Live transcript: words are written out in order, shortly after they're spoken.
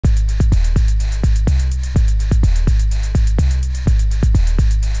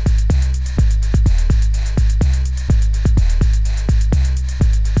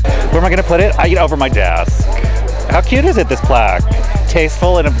going to put it? Over my desk. How cute is it, this plaque?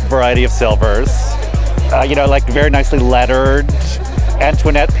 Tasteful in a variety of silvers. Like very nicely lettered.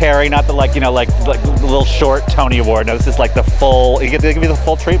 Antoinette Perry, not the like the little short Tony Award. No, this is like the full, they give you the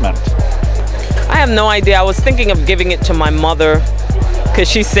full treatment. I have no idea. I was thinking of giving it to my mother because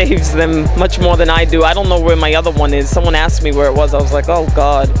she saves them much more than I do. I don't know where my other one is. Someone asked me where it was. I was like, oh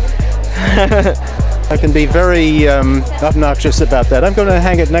God. I can be very obnoxious about that. I'm going to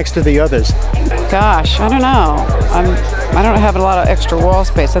hang it next to the others. Gosh, I don't know. I don't have a lot of extra wall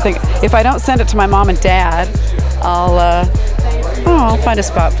space. I think if I don't send it to my mom and dad, I'll find a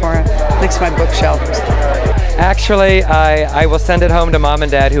spot for it next to my bookshelf. Actually, I will send it home to Mom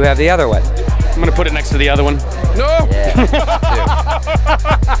and Dad who have the other one. I'm going to put it next to the other one. No! Yeah.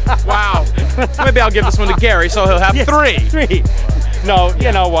 Wow. Maybe I'll give this one to Gary so he'll have three. No,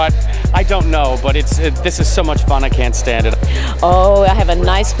 you know what? I don't know, but this is so much fun. I can't stand it. Oh, I have a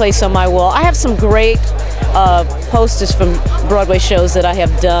nice place on my wall. I have some great posters from Broadway shows that I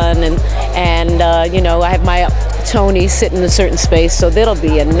have done, and I have my Tony sitting in a certain space, so that'll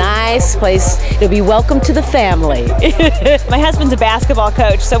be a nice place. It'll be welcome to the family. My husband's a basketball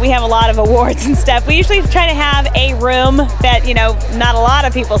coach, so we have a lot of awards and stuff. We usually try to have a room that, not a lot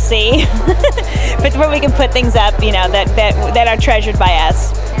of people see, but where we can put things up, that are treasured by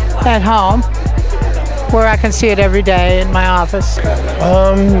us. At home, where I can see it every day in my office.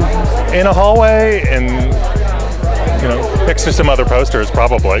 In a hallway and, next to some other posters,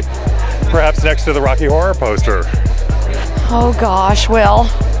 probably. Perhaps next to the Rocky Horror poster. Oh gosh, well,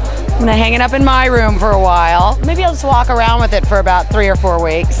 I'm gonna hang it up in my room for a while. Maybe I'll just walk around with it for about 3 or 4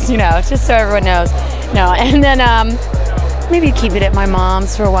 weeks, just so everyone knows. No, and then maybe keep it at my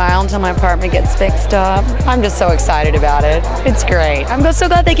mom's for a while until my apartment gets fixed up. I'm just so excited about it. It's great. I'm so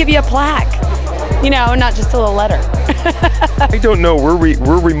glad they give you a plaque, not just a little letter. I don't know.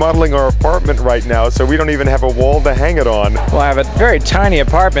 We're remodeling our apartment right now, so we don't even have a wall to hang it on. Well, I have a very tiny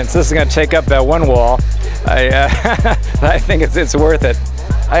apartment, so this is going to take up that one wall. I think it's worth it.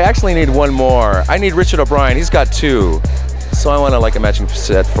 I actually need one more. I need Richard O'Brien. He's got 2. So I want a matching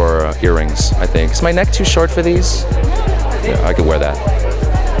set for earrings, I think. Is my neck too short for these? Yeah, I could wear that.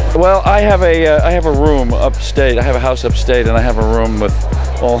 Well, I have a room upstate. I have a house upstate, and I have a room with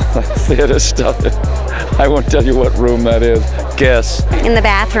all the theater stuff. I won't tell you what room that is. Guess. In the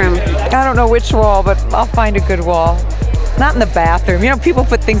bathroom. I don't know which wall, but I'll find a good wall. Not in the bathroom. People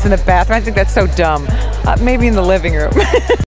put things in the bathroom. I think that's so dumb. Maybe in the living room.